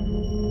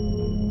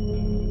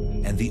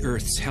 And the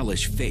Earth's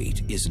hellish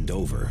fate isn't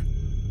over.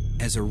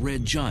 As a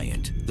red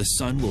giant, the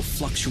sun will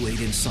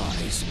fluctuate in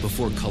size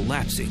before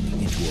collapsing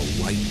into a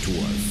white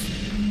dwarf.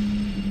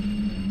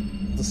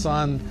 The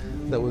sun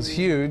that was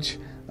huge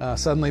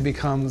suddenly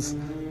becomes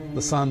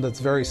the sun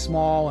that's very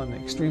small and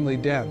extremely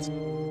dense.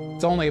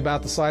 It's only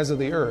about the size of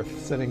the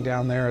Earth, sitting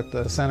down there at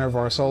the center of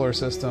our solar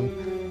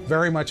system,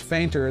 very much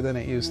fainter than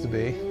it used to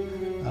be,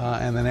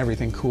 and then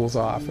everything cools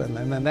off. And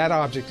then that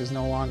object is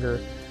no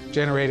longer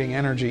generating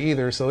energy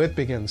either, so it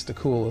begins to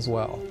cool as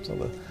well. So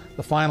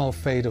the final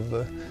fate of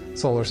the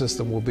solar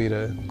system will be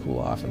to cool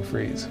off and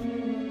freeze.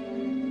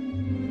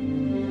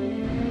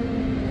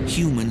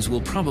 Humans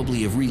will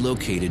probably have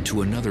relocated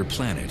to another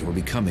planet or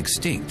become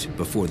extinct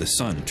before the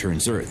sun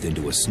turns Earth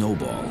into a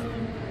snowball.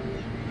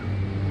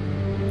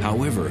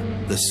 However,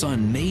 the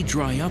sun may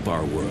dry up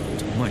our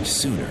world much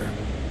sooner.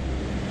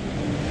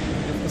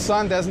 If the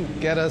sun doesn't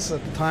get us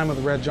at the time of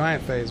the red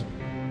giant phase,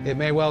 it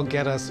may well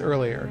get us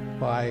earlier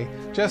by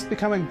just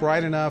becoming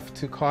bright enough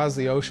to cause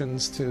the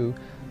oceans to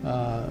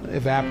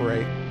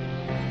evaporate.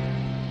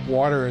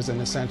 Water is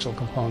an essential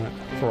component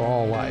for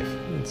all life.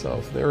 And so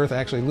if the Earth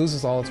actually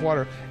loses all its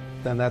water,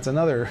 then that's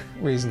another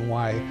reason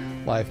why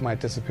life might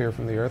disappear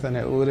from the Earth, and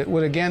it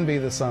would again be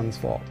the sun's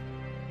fault.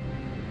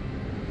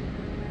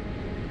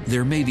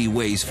 There may be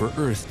ways for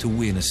Earth to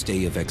win a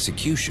stay of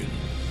execution.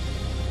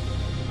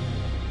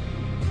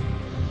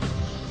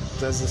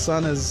 As the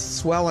sun is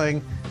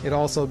swelling, it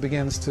also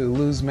begins to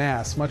lose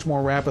mass much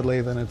more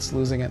rapidly than it's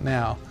losing it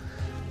now.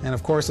 And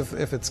of course,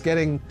 if it's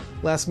getting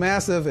less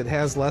massive, it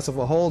has less of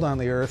a hold on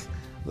the Earth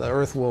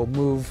will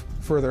move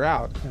further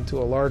out into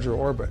a larger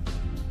orbit.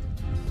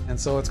 And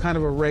so it's kind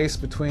of a race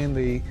between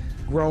the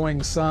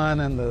growing sun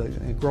and the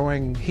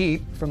growing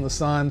heat from the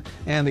sun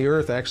and the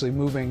Earth actually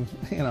moving,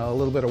 a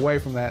little bit away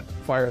from that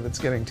fire that's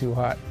getting too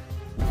hot.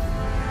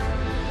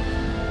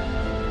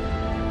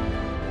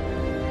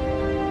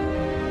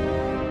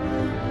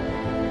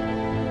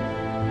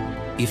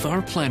 If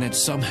our planet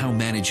somehow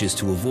manages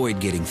to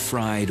avoid getting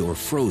fried or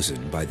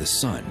frozen by the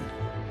sun,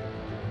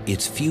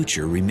 its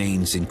future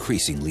remains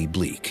increasingly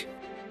bleak.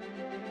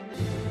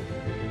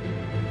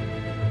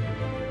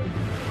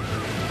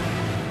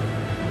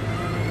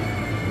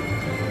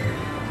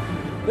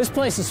 This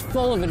place is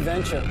full of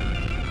adventure.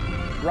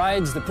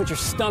 Rides that put your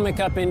stomach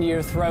up into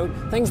your throat,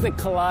 things that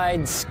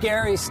collide,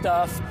 scary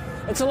stuff.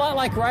 It's a lot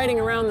like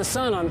riding around the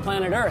sun on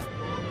planet Earth.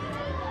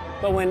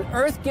 But when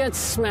Earth gets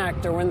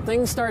smacked or when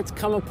things start to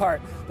come apart,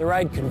 the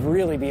ride could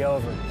really be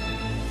over.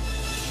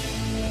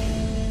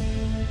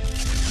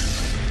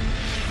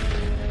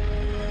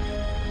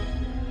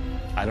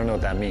 I don't know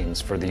what that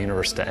means for the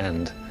universe to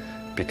end,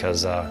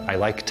 because I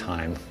like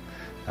time.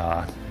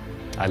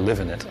 I live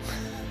in it.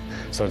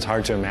 So it's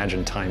hard to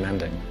imagine time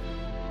ending.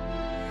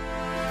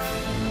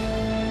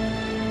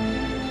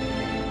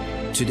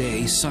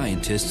 Today,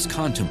 scientists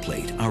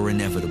contemplate our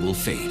inevitable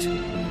fate.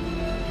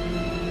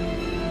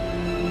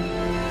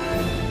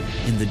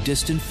 In the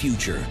distant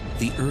future,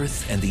 the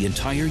Earth and the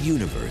entire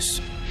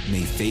universe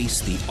may face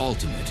the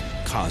ultimate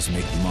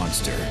cosmic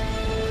monster.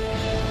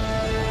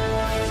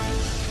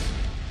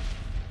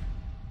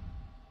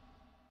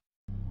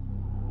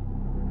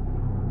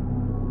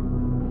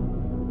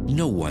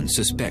 No one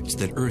suspects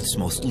that Earth's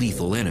most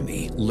lethal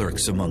enemy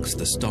lurks amongst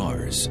the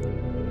stars.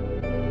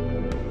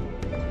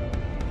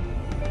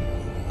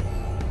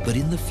 But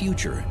in the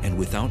future, and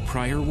without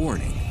prior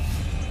warning,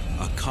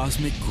 a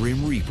cosmic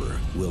Grim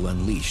Reaper will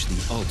unleash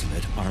the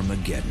ultimate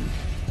Armageddon.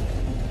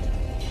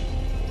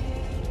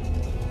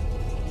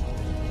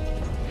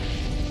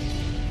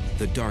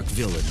 The dark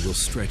villain will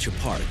stretch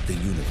apart the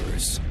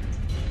universe.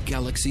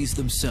 Galaxies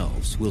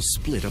themselves will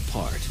split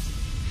apart.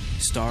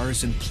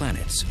 Stars and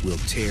planets will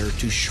tear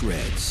to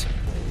shreds.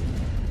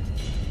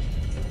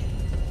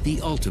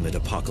 The ultimate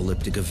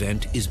apocalyptic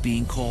event is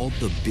being called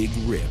the Big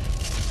Rip.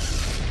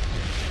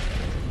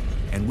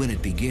 And when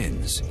it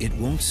begins, it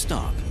won't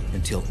stop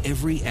until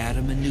every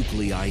atom and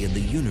nuclei in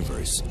the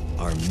universe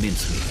are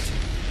mincemeat.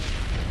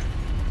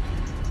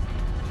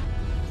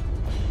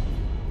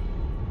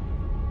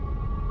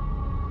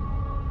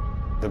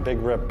 The Big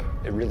Rip,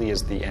 it really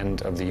is the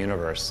end of the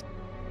universe.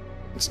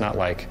 It's not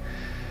like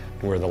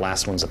we're the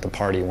last ones at the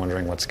party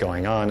wondering what's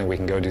going on and we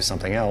can go do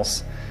something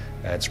else.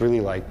 It's really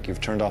like you've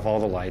turned off all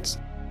the lights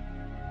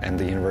and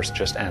the universe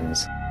just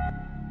ends.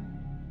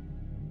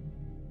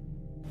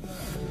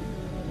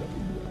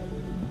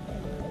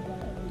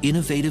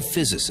 Innovative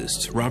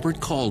physicists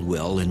Robert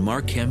Caldwell and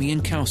Mark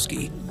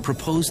Kamiankowski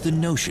proposed the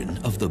notion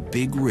of the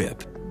Big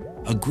Rip,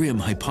 a grim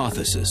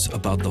hypothesis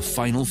about the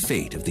final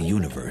fate of the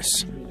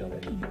universe.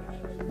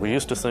 We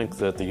used to think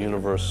that the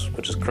universe,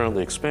 which is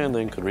currently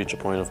expanding, could reach a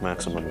point of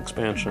maximum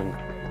expansion.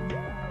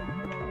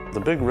 The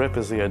Big Rip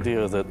is the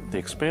idea that the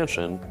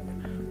expansion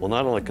will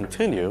not only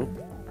continue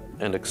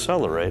and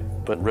accelerate,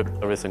 but rip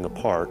everything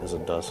apart as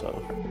it does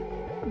so.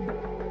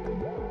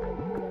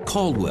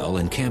 Caldwell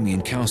and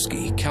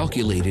Kamiankowski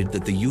calculated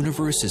that the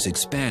universe is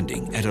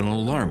expanding at an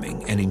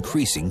alarming and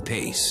increasing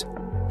pace,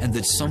 and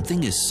that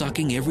something is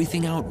sucking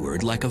everything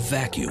outward like a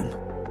vacuum.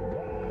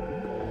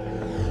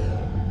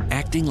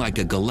 Acting like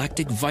a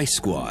galactic vice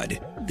squad,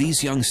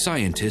 these young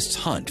scientists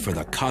hunt for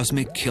the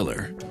cosmic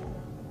killer.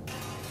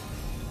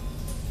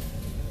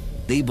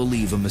 They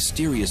believe a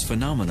mysterious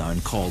phenomenon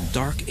called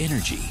dark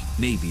energy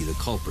may be the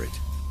culprit.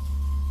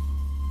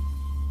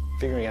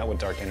 Figuring out what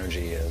dark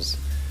energy is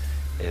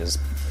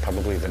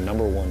probably the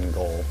 #1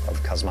 goal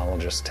of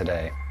cosmologists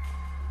today.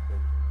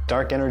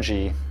 Dark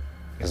energy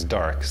is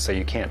dark, so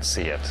you can't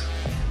see it.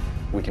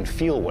 We can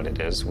feel what it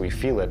is. We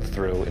feel it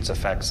through its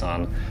effects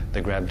on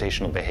the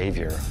gravitational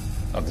behavior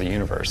of the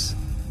universe.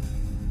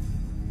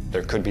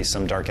 There could be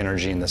some dark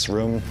energy in this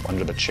room,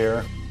 under the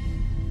chair.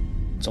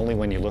 It's only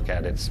when you look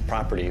at its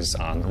properties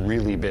on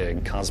really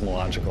big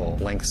cosmological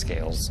length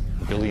scales,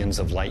 billions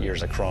of light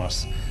years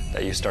across,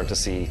 that you start to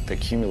see the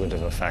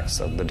cumulative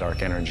effects of the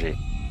dark energy.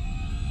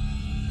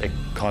 It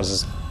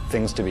causes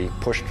things to be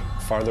pushed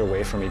farther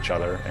away from each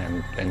other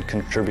and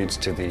contributes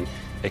to the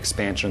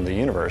expansion of the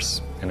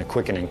universe in a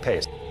quickening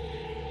pace.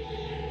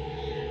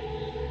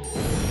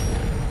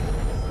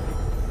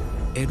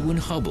 Edwin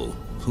Hubble,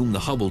 whom the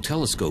Hubble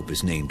telescope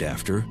is named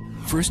after,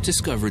 first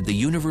discovered the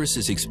universe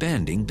is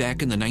expanding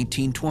back in the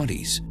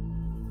 1920s.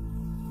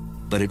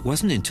 But it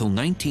wasn't until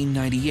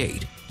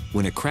 1998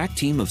 when a crack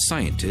team of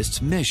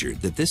scientists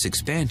measured that this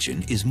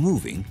expansion is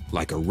moving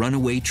like a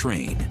runaway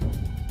train.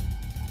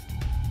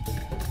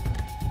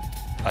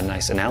 A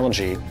nice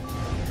analogy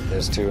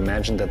is to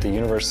imagine that the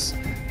universe,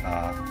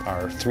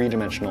 our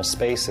three-dimensional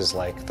space, is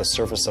like the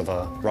surface of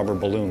a rubber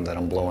balloon that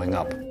I'm blowing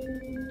up.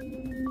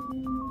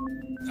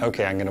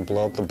 Okay, I'm going to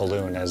blow up the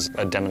balloon as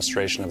a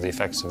demonstration of the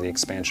effects of the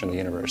expansion of the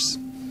universe.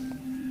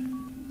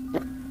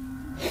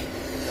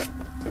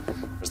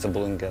 As the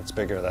balloon gets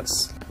bigger,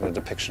 that's the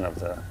depiction of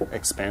the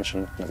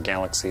expansion of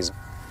galaxies.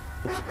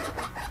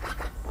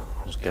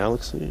 There's a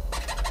galaxy,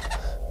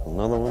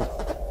 another one.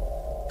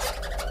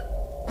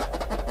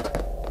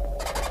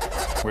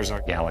 Where's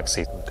our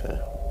galaxy? Okay,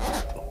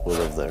 we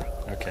live there.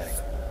 Okay,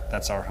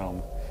 that's our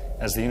home.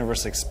 As the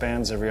universe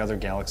expands, every other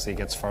galaxy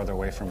gets farther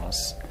away from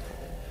us.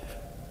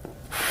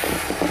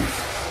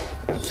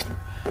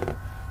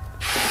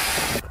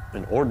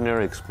 In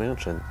ordinary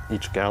expansion,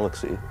 each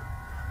galaxy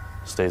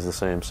stays the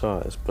same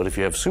size. But if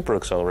you have super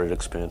accelerated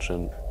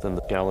expansion, then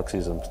the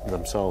galaxies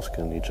themselves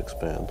can each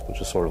expand,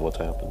 which is sort of what's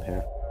happened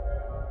here.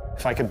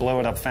 If I could blow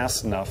it up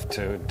fast enough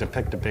to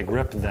depict a big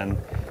rip, then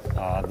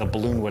the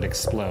balloon would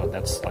explode.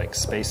 That's like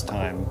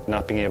space-time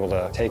not being able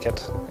to take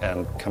it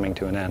and coming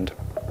to an end.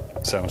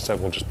 So instead,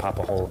 we'll just pop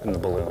a hole in the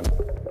balloon.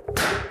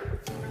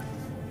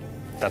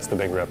 That's the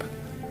big rip.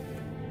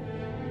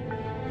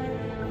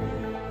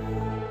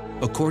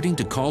 According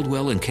to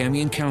Caldwell and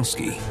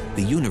Kamiankowski,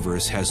 the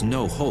universe has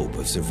no hope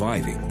of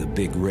surviving the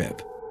Big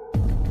Rip.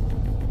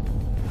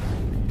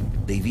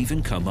 They've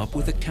even come up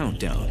with a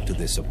countdown to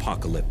this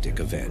apocalyptic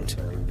event.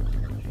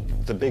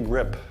 The Big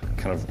Rip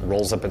kind of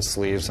rolls up its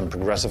sleeves and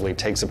progressively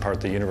takes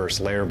apart the universe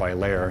layer by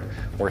layer,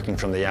 working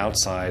from the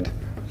outside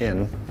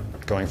in,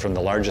 going from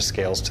the largest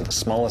scales to the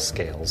smallest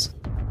scales.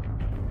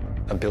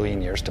 1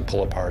 billion years to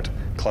pull apart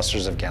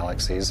clusters of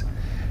galaxies,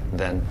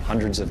 then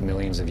hundreds of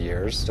millions of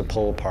years to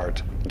pull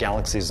apart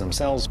galaxies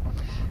themselves,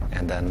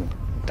 and then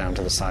down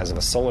to the size of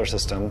a solar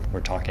system,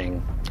 we're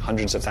talking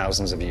hundreds of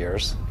thousands of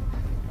years.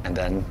 And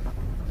then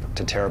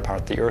to tear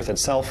apart the Earth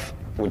itself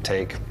would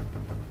take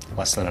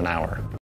less than an hour.